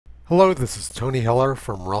Hello, this is Tony Heller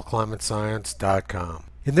from RealClimateScience.com.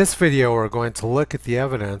 In this video, we're going to look at the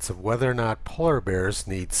evidence of whether or not polar bears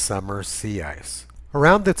need summer sea ice.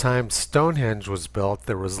 Around the time Stonehenge was built,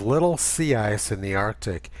 there was little sea ice in the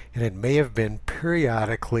Arctic, and it may have been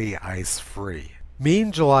periodically ice-free.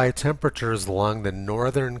 Mean July temperatures along the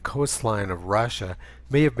northern coastline of Russia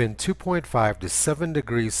may have been 2.5 to 7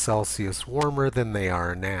 degrees Celsius warmer than they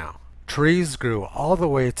are now. Trees grew all the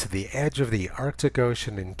way to the edge of the Arctic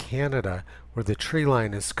Ocean in Canada, where the tree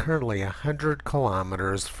line is currently 100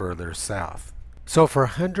 kilometers further south. So for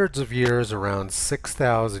hundreds of years, around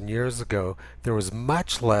 6,000 years ago, there was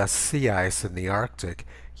much less sea ice in the Arctic,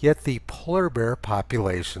 yet the polar bear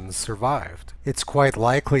populations survived. It's quite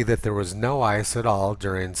likely that there was no ice at all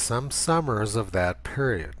during some summers of that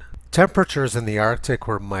period. Temperatures in the Arctic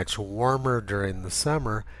were much warmer during the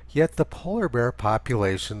summer, yet the polar bear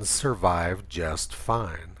populations survived just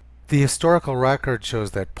fine. The historical record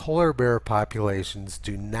shows that polar bear populations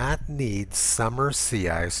do not need summer sea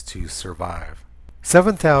ice to survive.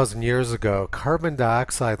 7,000 years ago, carbon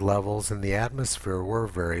dioxide levels in the atmosphere were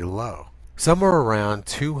very low, somewhere around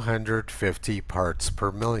 250 parts per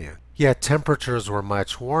million. Yet temperatures were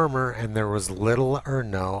much warmer and there was little or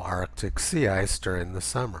no Arctic sea ice during the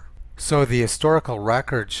summer. So the historical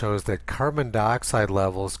record shows that carbon dioxide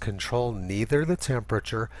levels control neither the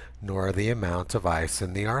temperature nor the amount of ice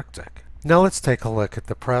in the Arctic. Now let's take a look at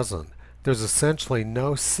the present. There's essentially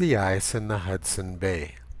no sea ice in the Hudson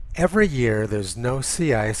Bay. Every year there's no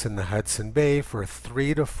sea ice in the Hudson Bay for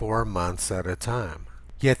 3 to 4 months at a time.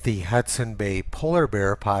 Yet the Hudson Bay polar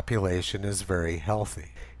bear population is very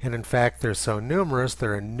healthy. And in fact they're so numerous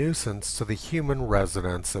they're a nuisance to the human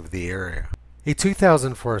residents of the area. A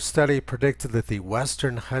 2004 study predicted that the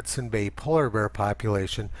western Hudson Bay polar bear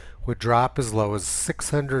population would drop as low as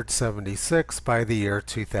 676 by the year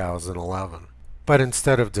 2011. But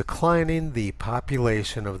instead of declining, the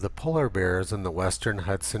population of the polar bears in the western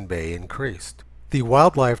Hudson Bay increased. The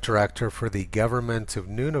wildlife director for the government of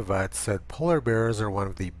Nunavut said polar bears are one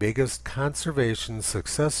of the biggest conservation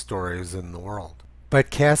success stories in the world.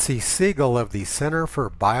 But Cassie Siegel of the Center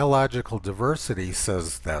for Biological Diversity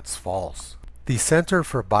says that's false. The Center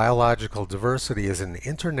for Biological Diversity is an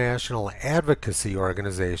international advocacy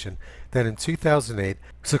organization that in 2008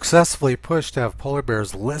 successfully pushed to have polar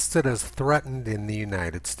bears listed as threatened in the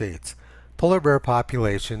United States. Polar bear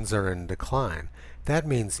populations are in decline. That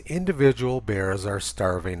means individual bears are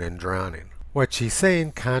starving and drowning. What she's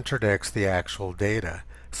saying contradicts the actual data.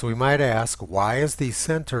 So we might ask, why is the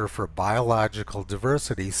Center for Biological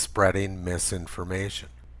Diversity spreading misinformation?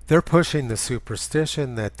 They're pushing the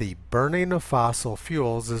superstition that the burning of fossil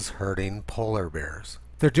fuels is hurting polar bears.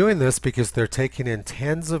 They're doing this because they're taking in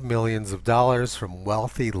tens of millions of dollars from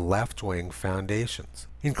wealthy left-wing foundations,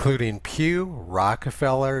 including Pew,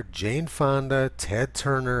 Rockefeller, Jane Fonda, Ted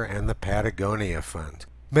Turner, and the Patagonia Fund.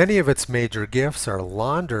 Many of its major gifts are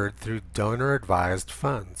laundered through donor-advised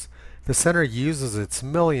funds. The center uses its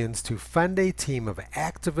millions to fund a team of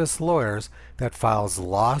activist lawyers that files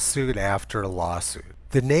lawsuit after lawsuit.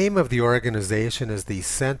 The name of the organization is the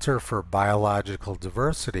Center for Biological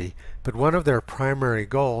Diversity, but one of their primary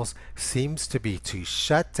goals seems to be to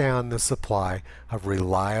shut down the supply of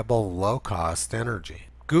reliable, low-cost energy.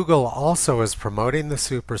 Google also is promoting the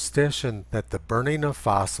superstition that the burning of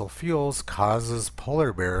fossil fuels causes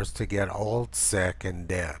polar bears to get old, sick, and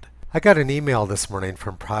dead. I got an email this morning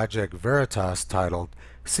from Project Veritas titled,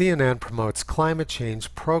 "CNN Promotes Climate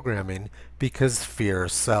Change Programming Because Fear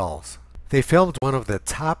Sells." They filmed one of the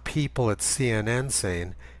top people at CNN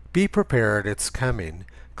saying, "Be prepared, it's coming.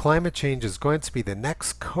 Climate change is going to be the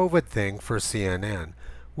next COVID thing for CNN.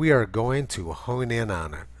 We are going to hone in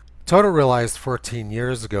on it." Toto realized 14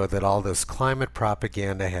 years ago that all this climate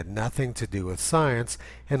propaganda had nothing to do with science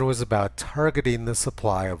and was about targeting the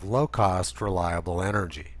supply of low-cost, reliable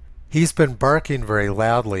energy. He's been barking very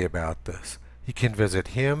loudly about this. You can visit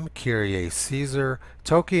him, Kyrie Caesar,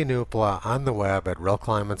 Toki and Upla on the web at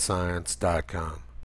RealClimateScience.com.